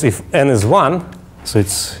instance, if n is 1, so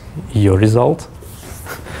it's your result.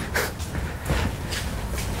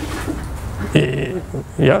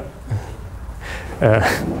 Yeah.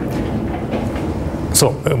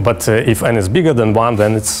 But if n is bigger than 1,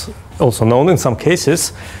 then it's also known in some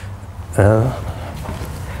cases.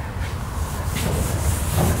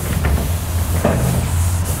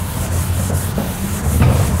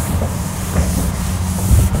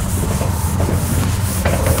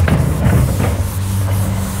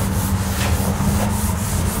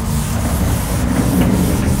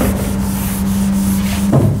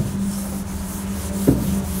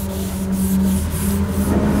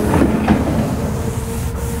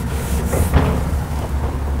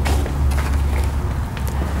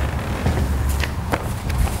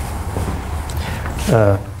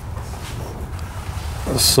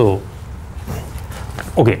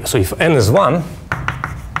 So if n is 1,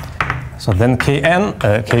 so then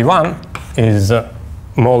K1 is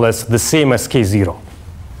more or less the same as K0.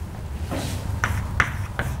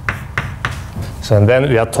 So and then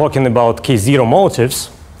we are talking about K0 motives,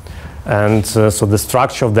 and so the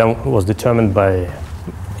structure of them was determined by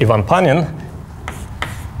Ivan Panin,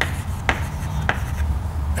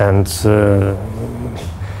 and so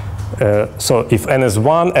if n is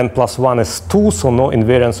 1, n plus 1 is 2, so no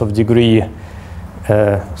invariance of degree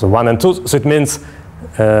so 1 and 2. So it means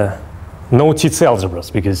no Tits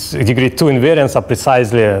algebras, because degree 2 invariants are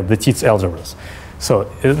precisely the Tits algebras. So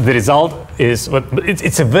the result is, but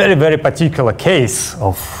it's a very, very particular case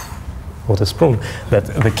of what is proven, that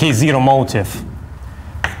the K0 motive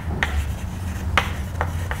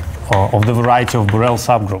of the variety of Borel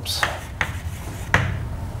subgroups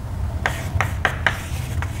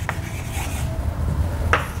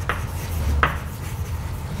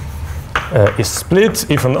is split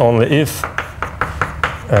if and only if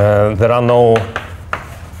there are no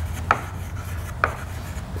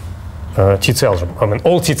Tits algebra. I mean,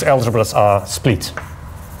 all Tits algebras are split.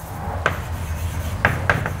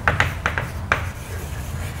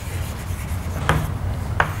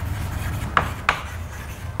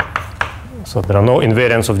 So there are no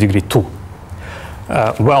invariants of degree 2.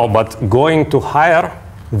 Well, but going to higher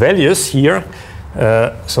values here.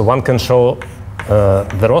 So one can show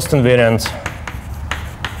the Rost invariant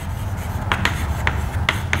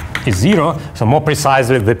is 0. So more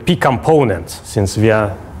precisely, the p component, since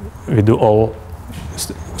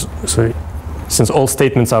since all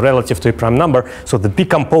statements are relative to a prime number, so the p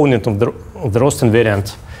component of the Rost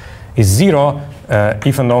invariant is 0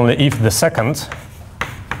 if and only if the second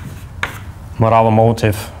Morava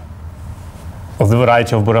motive of the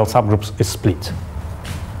variety of Borel subgroups is split.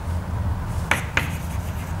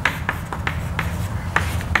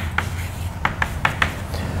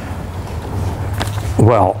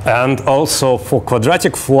 Well, and also for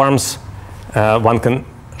quadratic forms, one can,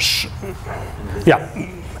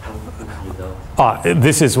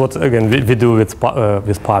 this is what again we do with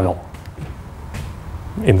Pavel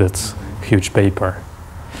in that huge paper.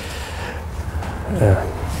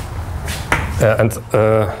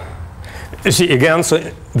 You see again, so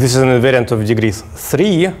this is an invariant of degree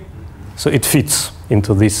 3, so it fits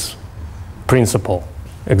into this principle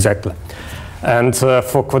exactly. And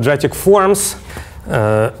for quadratic forms,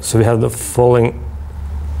 so we have the following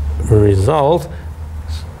result.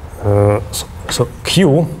 So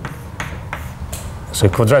Q, so a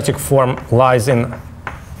quadratic form lies in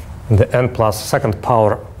the n plus second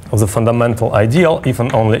power of the fundamental ideal if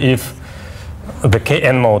and only if the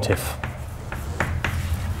Kn motive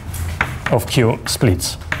of Q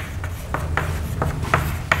splits.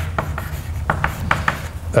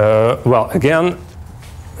 Well, again,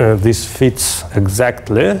 this fits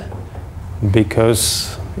exactly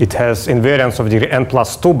because it has invariance of degree n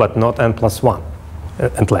plus 2, but not n plus 1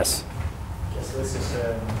 and less. Yes, so this is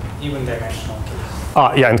an even dimensional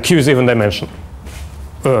case. Yeah, and Q is even dimension.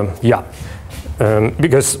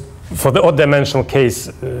 Because for the odd dimensional case,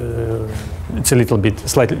 it's a little bit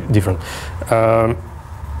slightly different.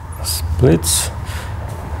 Splits.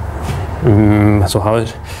 So how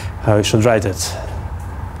I should write it?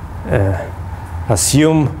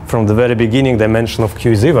 Assume from the very beginning dimension of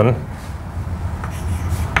Q is even.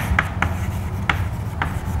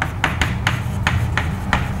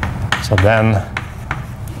 So then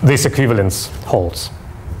this equivalence holds.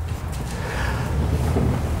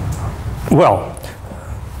 Well,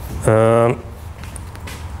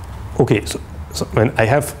 okay, so I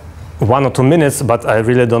have 1 or 2 minutes, but I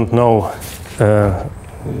really don't know.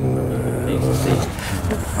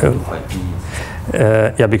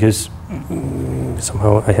 Yeah, because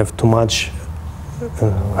somehow I have too much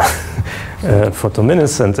for 2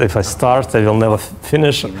 minutes, and if I start, I will never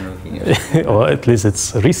finish, or at least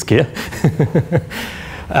it's risky.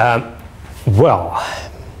 Well,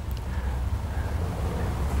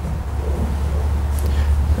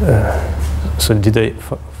 so did I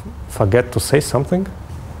forget to say something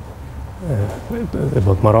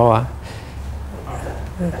about Morava?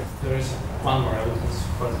 There is one more evidence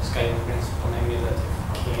for the scaling principle, namely that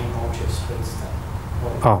if Kn motive splits them.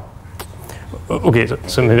 Oh. Okay,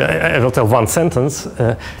 so maybe I will tell one sentence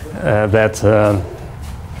that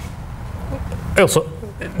also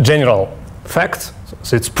general fact,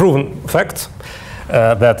 so it's proven fact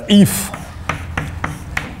that if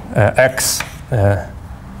X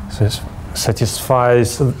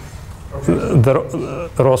satisfies the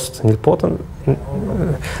Rost nilpotent,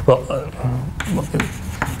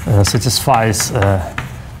 satisfies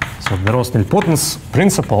so the Rost nilpotence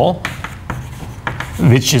principle,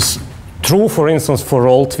 which is true, for instance, for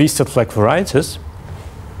all twisted flag varieties.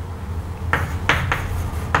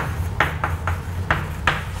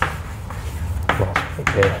 Well,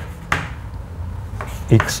 okay.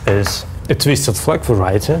 X is a twisted flag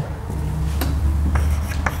variety.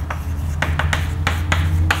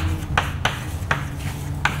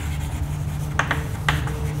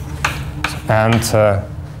 And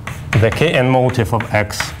the Kn motive of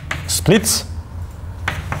X splits.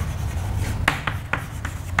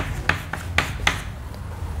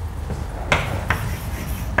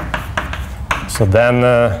 So then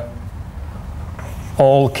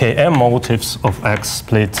all Km motives of X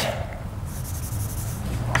split.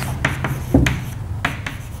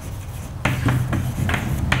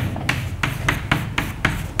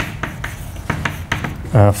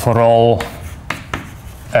 For all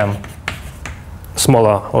M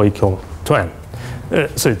smaller or equal to n.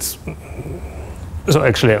 So it's so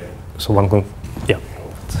actually so one can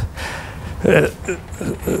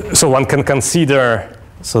so one can consider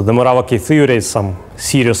so the Morava K theory is some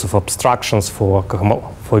series of abstractions for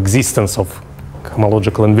existence of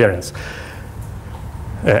homological invariance.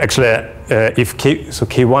 Actually, if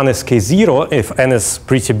K1 is K0, if n is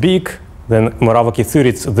pretty big, then Morava K theory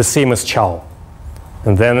is the same as Chow.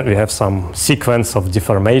 And then we have some sequence of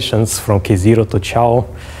deformations from K0 to Chow,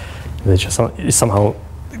 which is somehow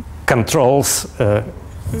controls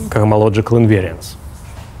cohomological invariance.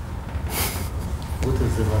 What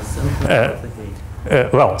is the last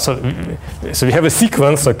sentence? Well, so we have a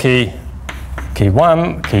sequence, okay,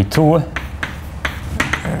 K1, K2,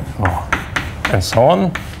 and so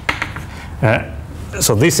on.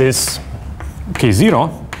 So this is K0,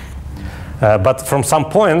 but from some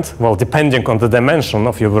point, well, depending on the dimension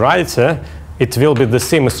of your variety, it will be the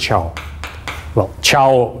same as Chow. Well,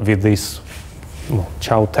 Chow with this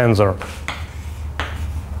Chow tensor.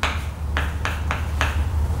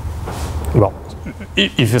 Well,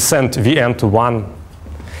 if you send Vn to 1,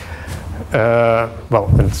 well,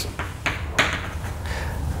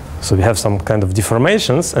 so we have some kind of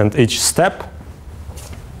deformations, and each step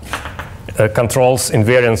controls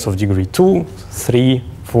invariance of degree 2, 3,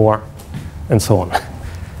 4, and so on.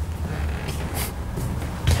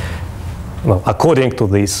 Well, according to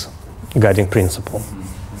this guiding principle.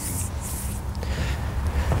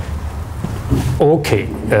 Okay.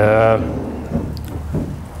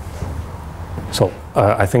 So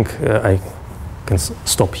I think I can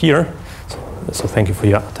stop here. So thank you for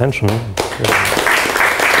your attention. Are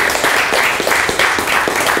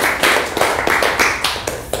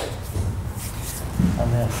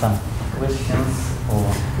there some questions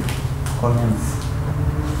or comments?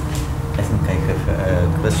 I think I have a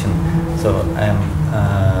question. So I'm a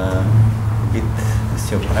bit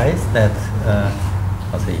surprised that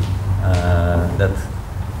that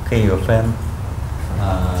K of n,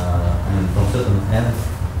 from certain n,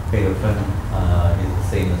 K of n is the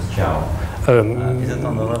same as Chow. Is it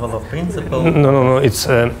on the level of principle? No. It's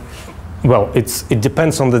well, it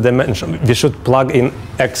depends on the dimension. We should plug in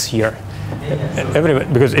x here, everywhere,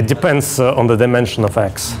 because it depends on the dimension of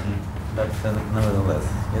x. But nevertheless,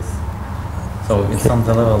 yes. So it's on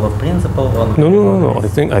the level of principle. No.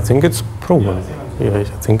 I think it's proven. Yeah, I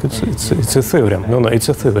think it's a theorem. No, it's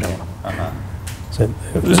a theorem. So,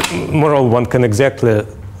 moreover, one can exactly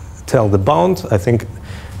tell the bound. I think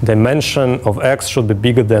dimension of x should be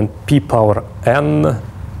bigger than p power n,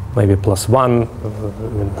 maybe plus 1.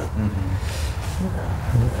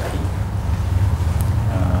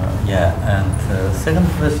 Yeah, and second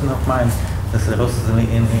question of mine, this is also the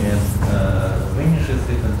invariance vanishes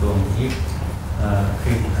even to if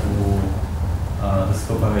K2 the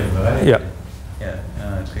scope-array variety. Yeah.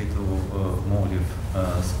 K2 motive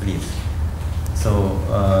splits. So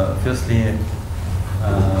firstly,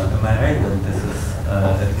 am I right that this is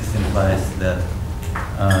at least implies that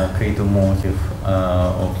K2 motive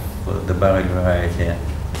of the barrel variety,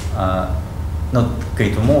 not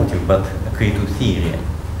K2 motive, but K2 theory.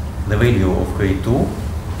 The value of K2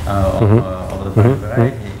 of the barrel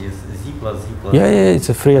variety is Z plus Z plus. Yeah, it's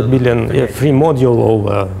a free abelian, free module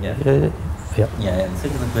over. Yeah, and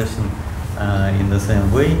second question, in the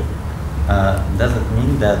same way, does it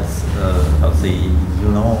mean that you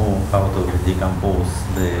know how to decompose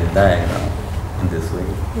the diagram in this way?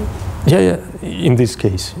 Yeah, in this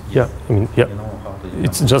case, yeah. I mean, yeah. You know how to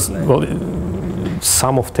it's just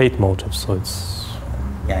sum of Tate motives, so it's.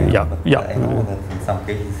 I know that in some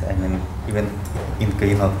cases, I mean, even in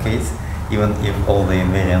K0 case, even if all the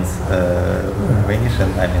invariants vanish,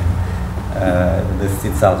 and I mean,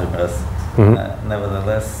 it's algebras.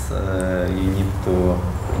 Nevertheless, you need to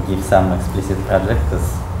give some explicit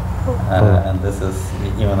projectors, and this is,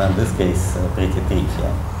 even in this case, pretty tricky.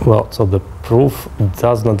 Well, so the proof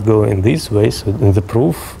does not go in this way. So in the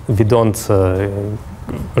proof, we don't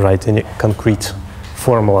write any concrete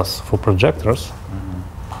formulas for projectors.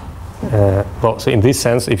 Well, so in this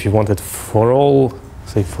sense, if you want it for all,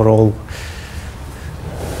 say for all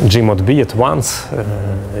G mod B at once,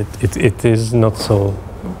 it is not so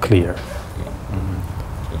clear.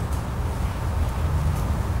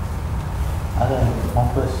 Other more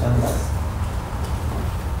questions?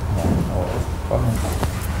 Yeah, or comments?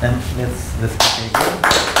 Then let's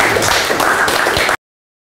begin.